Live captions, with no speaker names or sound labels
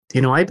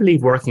I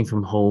believe working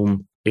from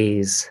home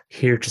is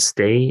here to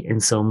stay in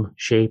some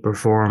shape or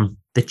form.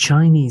 The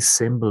Chinese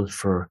symbol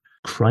for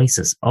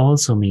crisis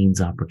also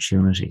means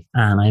opportunity.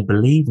 And I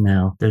believe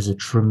now there's a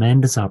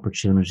tremendous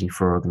opportunity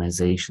for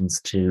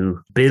organizations to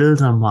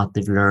build on what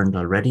they've learned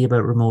already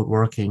about remote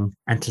working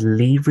and to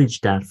leverage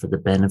that for the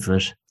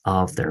benefit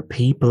of their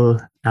people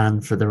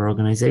and for their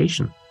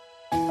organization.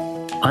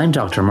 I'm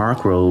Dr.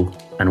 Mark Rowe,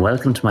 and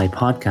welcome to my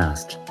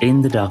podcast,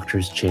 In the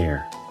Doctor's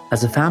Chair.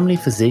 As a family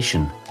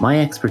physician, my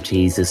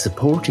expertise is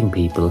supporting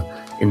people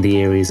in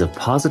the areas of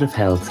positive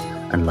health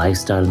and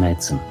lifestyle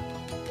medicine.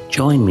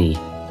 Join me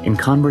in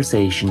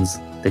conversations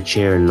that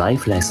share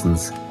life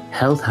lessons,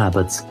 health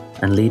habits,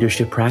 and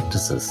leadership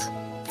practices,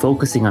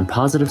 focusing on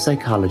positive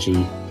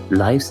psychology,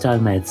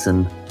 lifestyle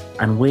medicine,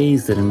 and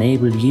ways that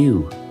enable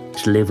you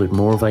to live with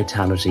more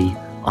vitality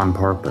on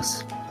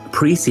purpose.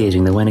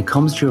 Appreciating that when it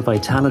comes to your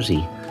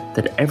vitality,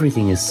 that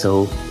everything is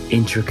so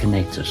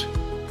interconnected.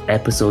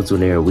 Episodes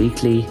will air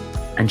weekly,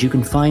 and you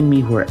can find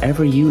me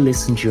wherever you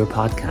listen to your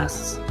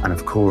podcasts, and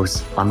of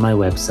course on my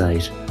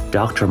website,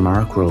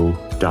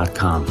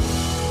 drmarkrowe.com.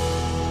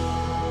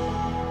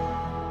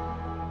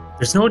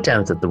 There's no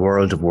doubt that the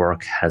world of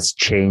work has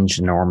changed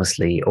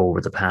enormously over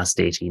the past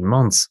 18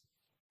 months.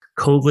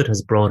 COVID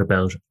has brought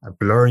about a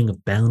blurring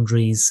of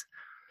boundaries,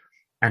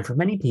 and for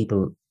many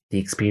people, the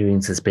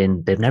experience has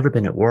been they've never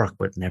been at work,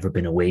 but never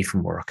been away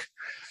from work.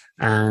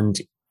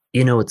 And,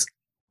 it's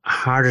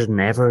harder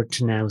than ever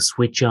to now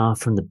switch off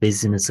from the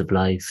busyness of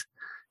life,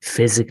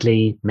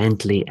 physically,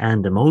 mentally,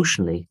 and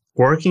emotionally.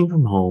 Working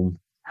from home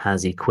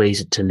has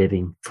equated to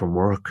living from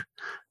work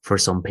for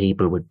some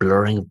people, with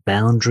blurring of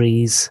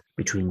boundaries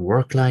between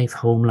work life,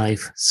 home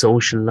life,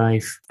 social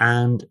life.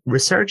 And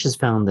research has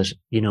found that,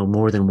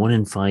 more than 1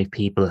 in 5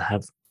 people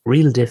have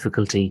real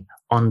difficulty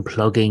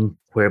unplugging,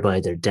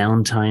 whereby their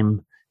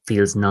downtime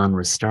feels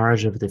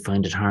non-restorative. They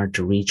find it hard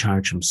to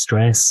recharge from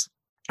stress,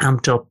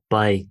 amped up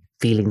by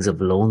feelings of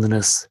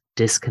loneliness,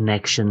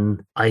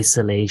 disconnection,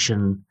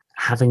 isolation,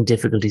 having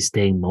difficulty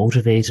staying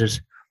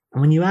motivated. And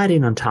when you add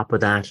in on top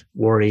of that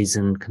worries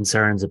and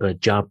concerns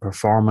about job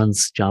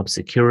performance, job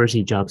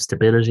security, job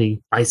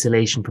stability,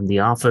 isolation from the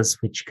office,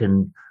 which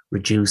can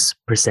reduce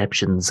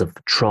perceptions of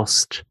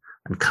trust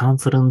and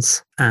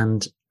confidence,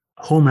 and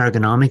home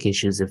ergonomic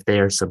issues, if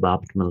they're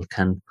suboptimal,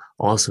 can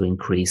also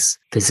increase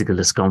physical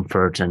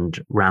discomfort and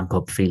ramp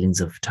up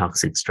feelings of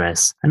toxic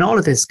stress. And all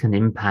of this can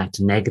impact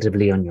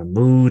negatively on your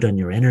mood, on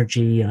your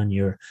energy, on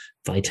your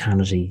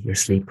vitality, your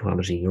sleep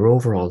quality, your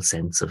overall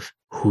sense of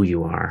who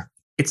you are.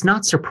 It's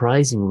not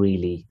surprising,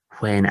 really,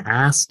 when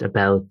asked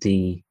about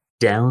the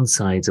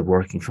downsides of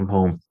working from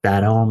home,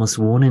 that almost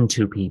 1 in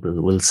 2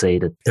 people will say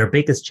that their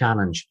biggest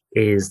challenge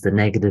is the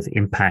negative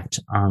impact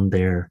on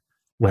their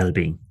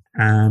well-being.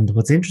 And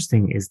what's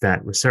interesting is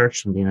that research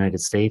from the United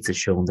States has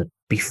shown that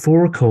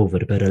before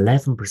COVID, about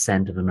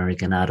 11% of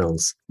American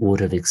adults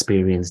would have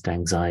experienced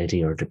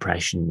anxiety or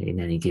depression in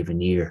any given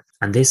year.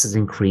 And this has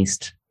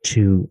increased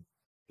to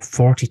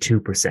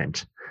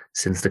 42%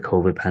 since the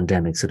COVID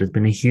pandemic. So there's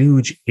been a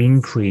huge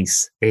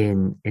increase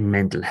in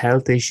mental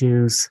health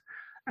issues.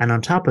 And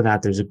on top of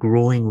that, there's a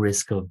growing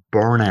risk of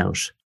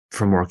burnout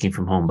from working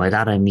from home. By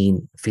that, I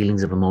mean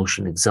feelings of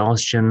emotional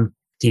exhaustion,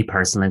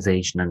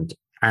 depersonalization,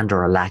 and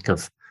or a lack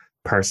of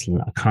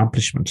personal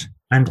accomplishment.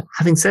 And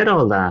having said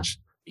all that,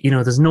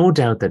 there's no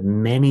doubt that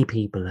many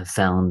people have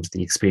found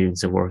the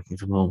experience of working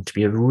from home to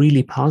be a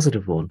really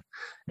positive one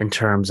in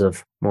terms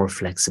of more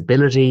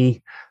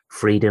flexibility,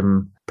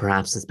 freedom,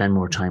 perhaps to spend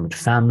more time with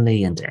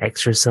family and to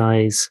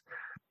exercise,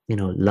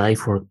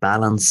 life-work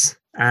balance.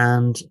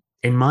 And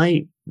in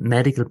my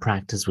medical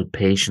practice with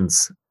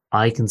patients,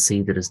 I can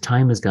see that as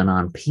time has gone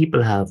on,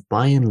 people have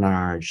by and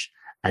large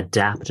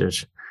adapted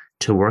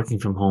to working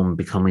from home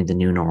becoming the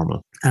new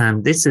normal.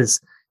 And this is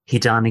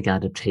hedonic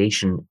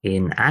adaptation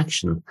in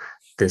action,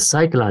 the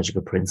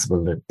psychological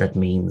principle that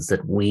means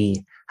that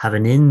we have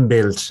an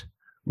inbuilt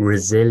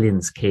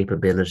resilience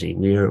capability.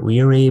 We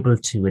are able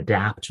to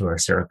adapt to our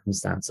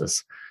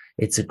circumstances.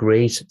 It's a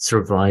great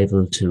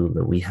survival tool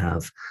that we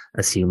have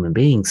as human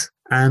beings.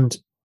 And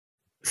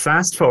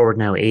fast forward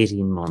now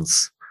 18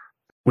 months,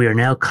 we are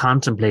now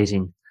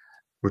contemplating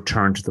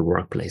return to the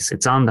workplace.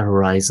 It's on the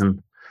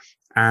horizon.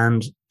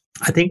 And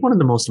I think one of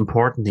the most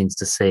important things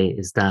to say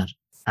is that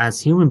as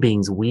human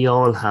beings, we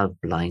all have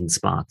blind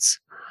spots.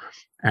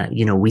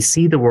 We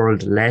see the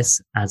world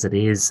less as it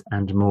is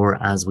and more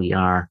as we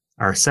are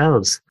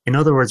ourselves. In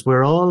other words,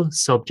 we're all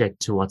subject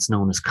to what's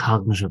known as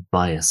cognitive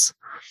bias.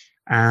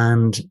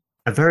 And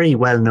a very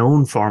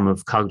well-known form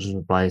of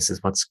cognitive bias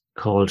is what's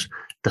called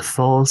the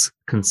false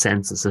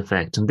consensus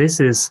effect. And this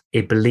is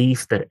a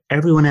belief that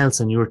everyone else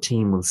on your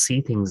team will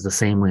see things the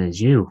same way as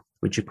you,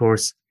 which of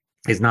course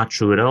is not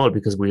true at all,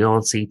 because we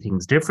all see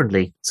things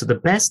differently. So the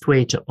best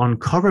way to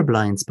uncover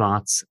blind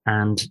spots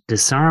and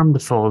disarm the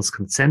false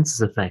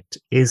consensus effect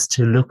is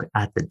to look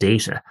at the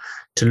data,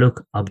 to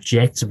look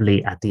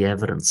objectively at the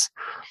evidence.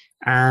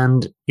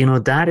 And,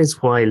 that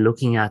is why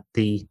looking at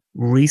the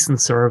recent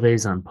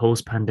surveys on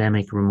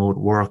post-pandemic remote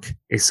work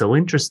is so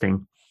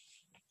interesting.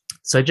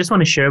 So I just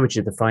want to share with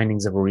you the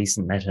findings of a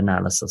recent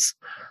meta-analysis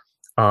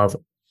of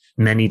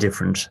many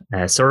different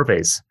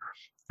surveys.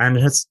 And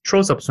it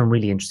throws up some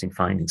really interesting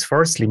findings.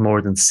 Firstly,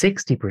 more than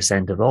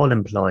 60% of all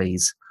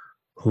employees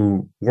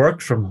who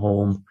worked from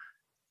home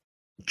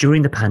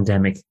during the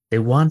pandemic, they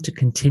want to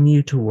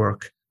continue to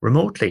work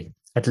remotely,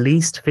 at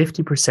least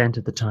 50%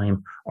 of the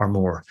time or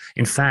more.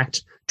 In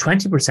fact,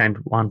 20%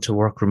 want to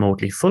work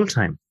remotely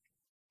full-time.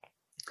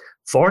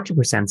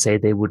 40% say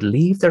they would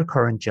leave their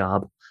current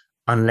job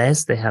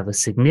unless they have a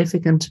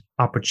significant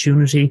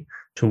opportunity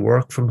to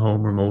work from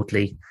home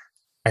remotely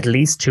at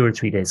least 2 or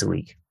 3 days a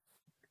week.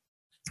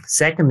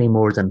 Secondly,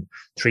 more than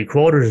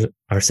 3/4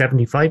 or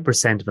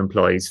 75% of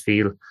employees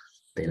feel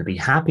they'll be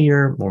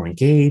happier, more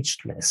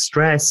engaged, less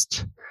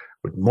stressed,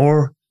 with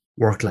more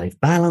work-life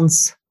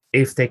balance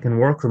if they can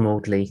work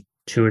remotely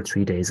 2 or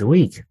 3 days a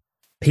week.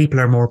 People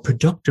are more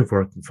productive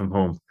working from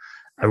home.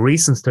 A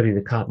recent study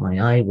that caught my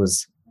eye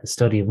was a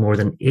study of more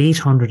than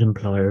 800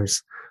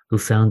 employers who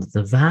found that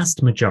the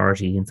vast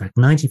majority, in fact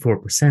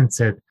 94%,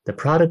 said the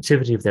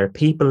productivity of their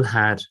people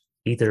had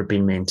either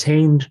been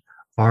maintained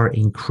or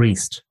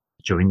increased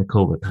during the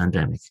COVID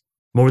pandemic.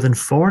 More than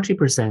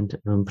 40% of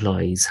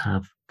employees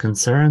have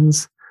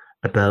concerns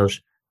about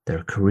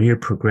their career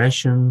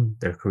progression,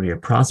 their career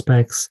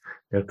prospects,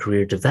 their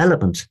career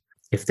development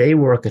if they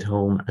work at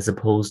home as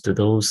opposed to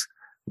those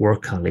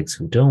work colleagues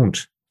who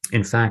don't.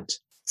 In fact,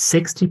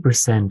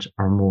 60%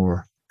 or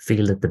more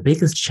feel that the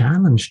biggest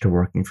challenge to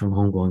working from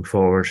home going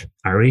forward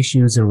are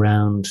issues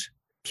around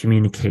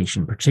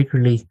communication,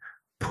 particularly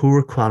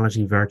poor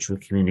quality virtual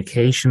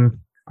communication.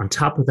 On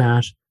top of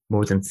that,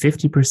 more than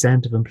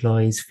 50% of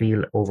employees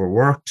feel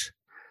overworked.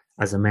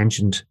 As I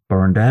mentioned,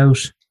 burned out.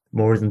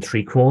 More than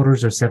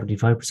 3/4 or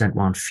 75%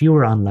 want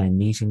fewer online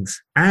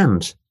meetings.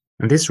 And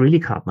this really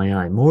caught my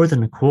eye, more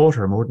than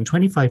 1/4, more than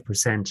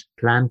 25%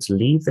 plan to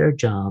leave their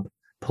job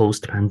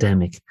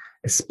post-pandemic,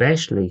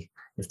 especially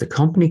if the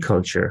company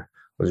culture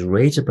was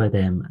rated by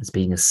them as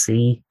being a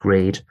C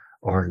grade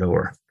or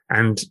lower.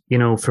 And,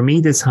 for me,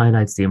 this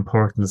highlights the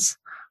importance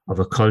of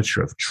a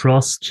culture of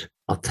trust,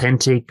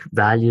 authentic,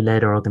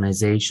 value-led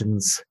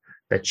organizations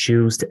that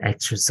choose to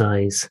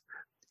exercise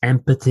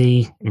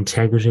empathy,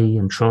 integrity,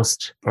 and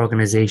trust,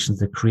 organizations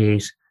that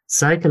create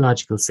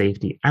psychological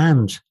safety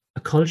and a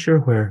culture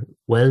where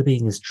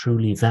well-being is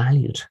truly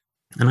valued.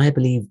 And I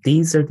believe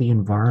these are the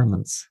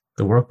environments,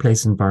 the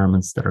workplace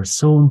environments that are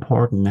so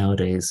important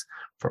nowadays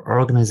for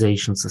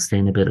organizational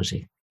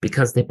sustainability,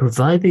 because they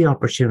provide the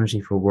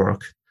opportunity for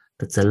work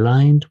that's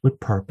aligned with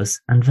purpose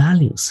and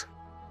values.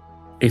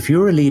 If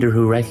you're a leader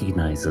who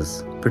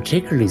recognizes,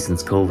 particularly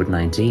since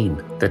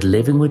COVID-19, that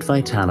living with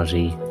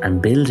vitality and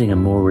building a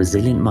more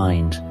resilient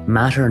mind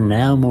matter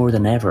now more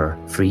than ever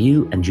for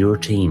you and your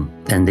team,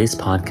 then this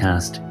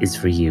podcast is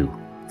for you.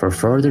 For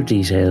further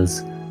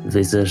details,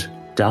 visit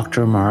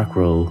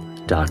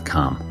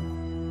drmarkrowe.com.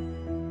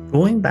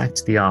 Going back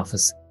to the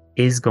office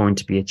is going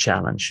to be a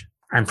challenge.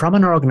 And from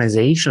an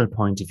organizational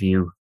point of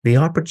view, the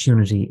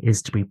opportunity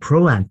is to be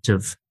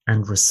proactive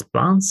and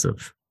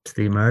responsive to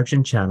the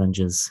emerging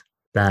challenges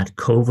that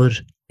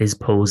COVID is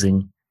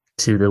posing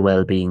to the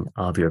well-being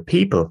of your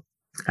people.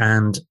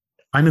 And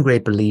I'm a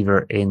great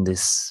believer in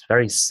this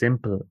very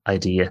simple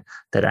idea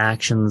that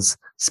actions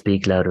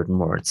speak louder than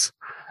words.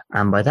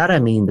 And by that, I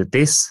mean that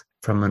this,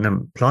 from an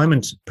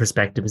employment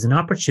perspective, is an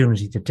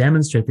opportunity to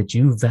demonstrate that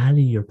you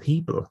value your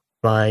people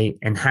by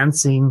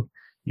enhancing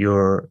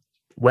your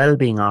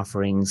well-being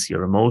offerings,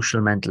 your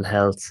emotional mental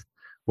health,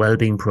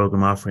 well-being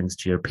program offerings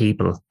to your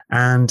people.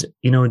 And,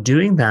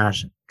 doing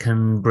that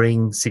can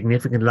bring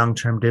significant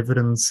long-term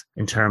dividends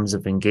in terms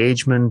of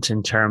engagement,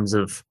 in terms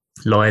of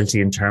loyalty,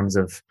 in terms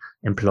of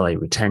employee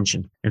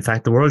retention. In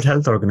fact, the World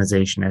Health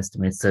Organization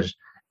estimates that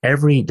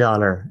every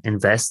dollar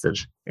invested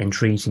in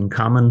treating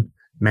common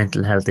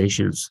mental health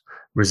issues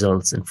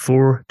results in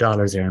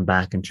 $4 earned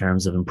back in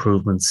terms of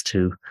improvements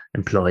to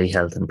employee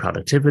health and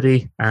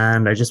productivity.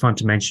 And I just want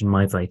to mention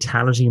my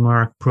Vitality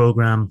Mark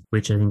program,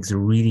 which I think is a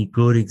really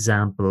good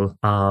example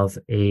of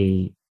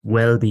a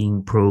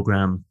well-being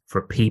program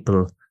for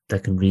people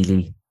that can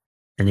really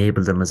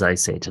enable them, as I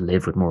say, to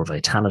live with more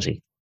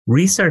vitality.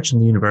 Research in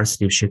the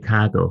University of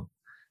Chicago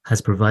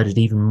has provided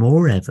even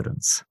more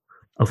evidence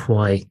of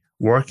why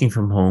working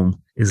from home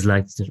is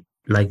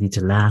likely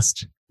to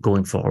last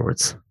going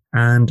forwards.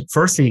 And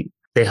firstly,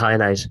 they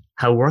highlight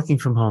how working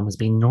from home has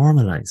been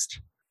normalized.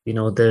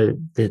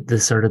 The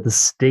sort of the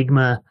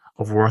stigma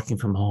of working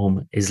from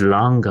home is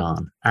long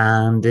gone,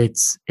 and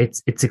it's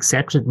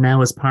accepted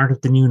now as part of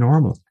the new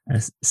normal.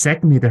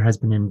 Secondly, there has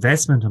been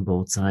investment on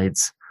both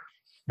sides.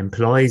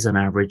 Employees on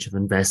average have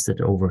invested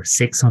over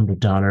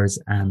 $600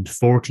 and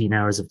 14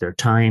 hours of their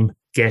time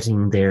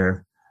getting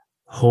their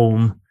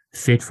home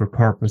fit for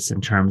purpose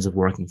in terms of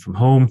working from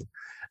home.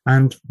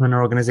 And from an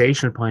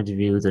organizational point of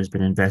view, there's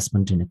been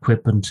investment in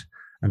equipment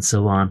and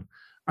so on.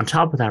 On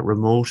top of that,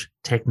 remote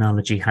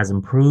technology has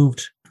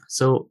improved.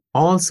 So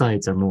all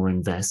sides are more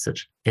invested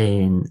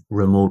in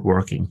remote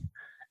working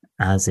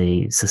as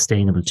a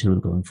sustainable tool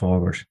going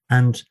forward.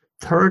 And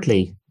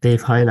thirdly,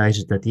 they've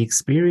highlighted that the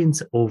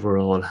experience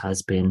overall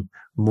has been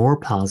more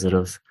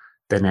positive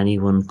than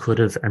anyone could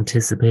have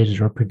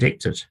anticipated or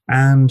predicted.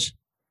 And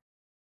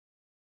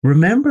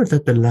remember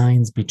that the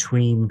lines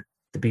between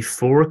the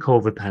before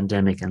COVID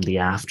pandemic and the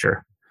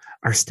after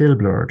are still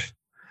blurred.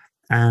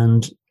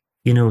 And,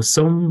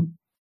 some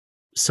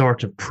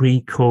sort of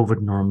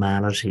pre-COVID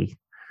normality,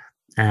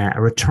 a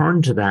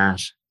return to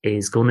that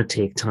is going to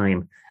take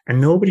time.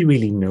 And nobody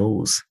really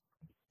knows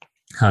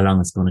how long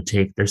it's going to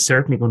take. There's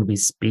certainly going to be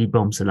speed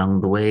bumps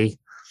along the way.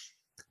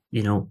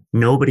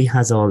 Nobody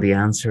has all the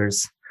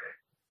answers.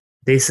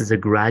 This is a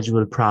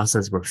gradual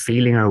process. We're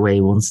feeling our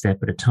way one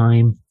step at a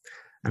time.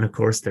 And of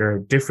course, there are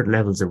different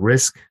levels of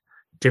risk,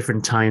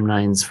 different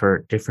timelines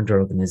for different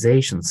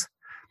organizations.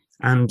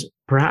 And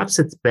perhaps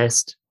it's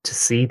best to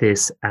see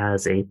this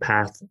as a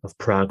path of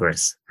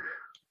progress,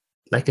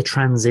 like a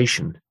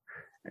transition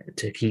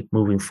to keep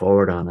moving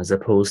forward on, as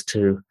opposed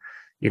to,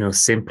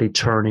 simply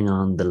turning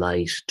on the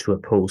light to a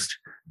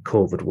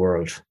post-COVID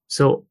world.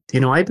 So,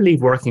 I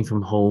believe working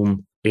from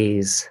home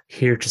is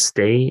here to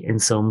stay in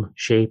some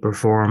shape or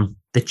form.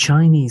 The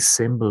Chinese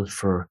symbol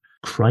for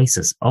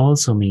crisis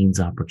also means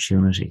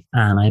opportunity.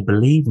 And I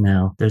believe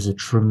now there's a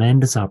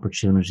tremendous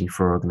opportunity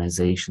for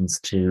organizations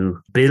to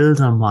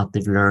build on what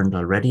they've learned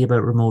already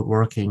about remote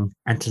working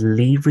and to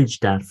leverage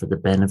that for the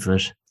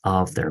benefit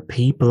of their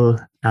people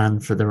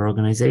and for their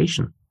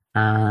organization.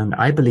 And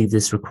I believe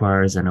this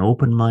requires an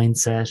open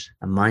mindset,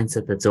 a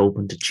mindset that's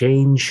open to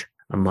change,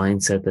 a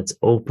mindset that's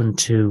open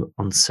to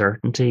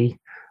uncertainty,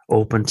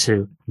 open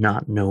to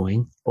not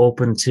knowing,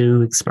 open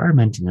to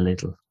experimenting a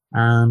little.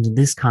 And in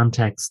this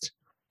context,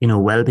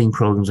 wellbeing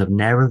programs have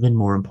never been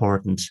more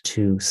important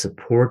to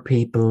support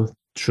people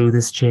through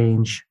this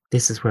change.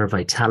 This is where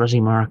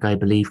Vitality Mark, I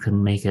believe,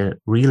 can make a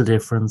real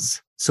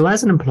difference. So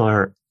as an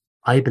employer,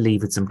 I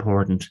believe it's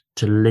important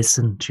to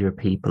listen to your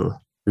people,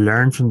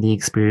 learn from the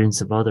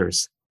experience of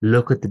others,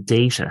 look at the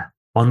data,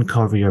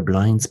 uncover your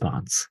blind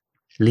spots,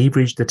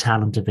 leverage the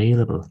talent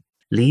available,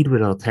 lead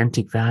with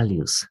authentic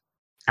values.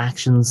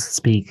 Actions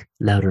speak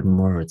louder than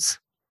words.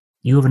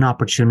 You have an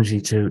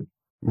opportunity to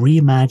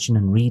reimagine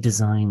and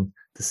redesign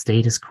the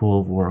status quo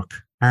of work.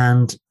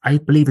 And I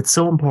believe it's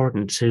so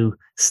important to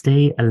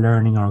stay a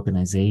learning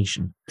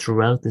organization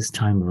throughout this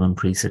time of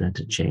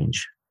unprecedented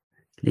change.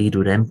 Lead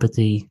with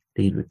empathy,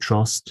 lead with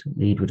trust,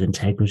 lead with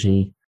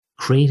integrity,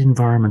 create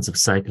environments of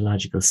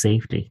psychological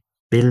safety,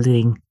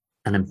 building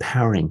and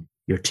empowering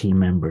your team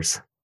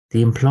members.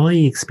 The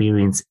employee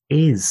experience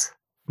is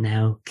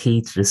now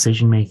key to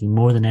decision-making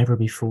more than ever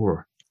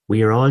before.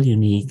 We are all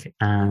unique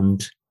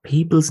and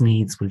people's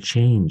needs will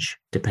change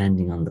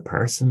depending on the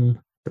person,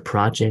 the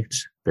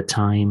project, the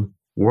time.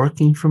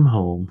 Working from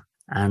home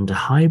and a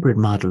hybrid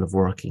model of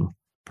working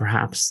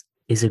perhaps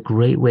is a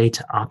great way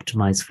to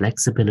optimize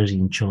flexibility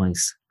and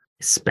choice,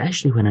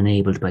 especially when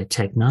enabled by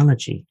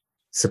technology,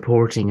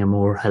 supporting a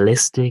more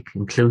holistic,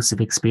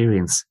 inclusive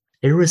experience,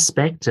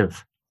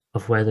 irrespective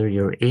of whether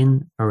you're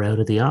in or out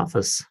of the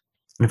office.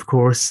 And of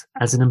course,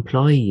 as an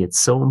employee,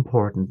 it's so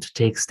important to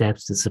take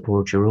steps to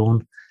support your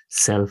own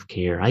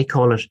self-care. I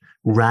call it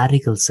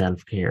radical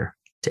self-care,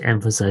 to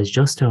emphasize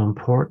just how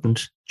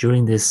important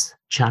during this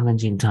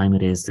challenging time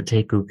it is to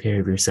take good care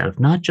of yourself,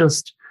 not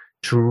just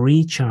to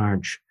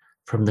recharge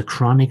from the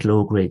chronic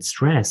low-grade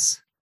stress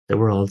that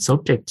we're all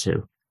subject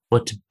to,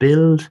 but to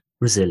build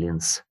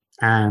resilience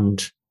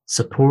and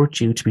support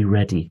you to be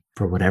ready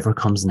for whatever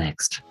comes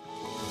next.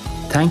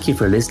 Thank you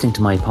for listening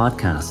to my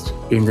podcast,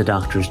 In the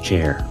Doctor's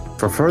Chair.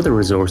 For further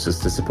resources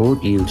to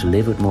support you to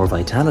live with more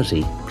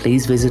vitality,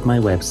 please visit my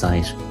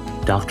website,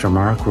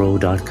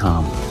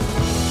 drmarkrowe.com.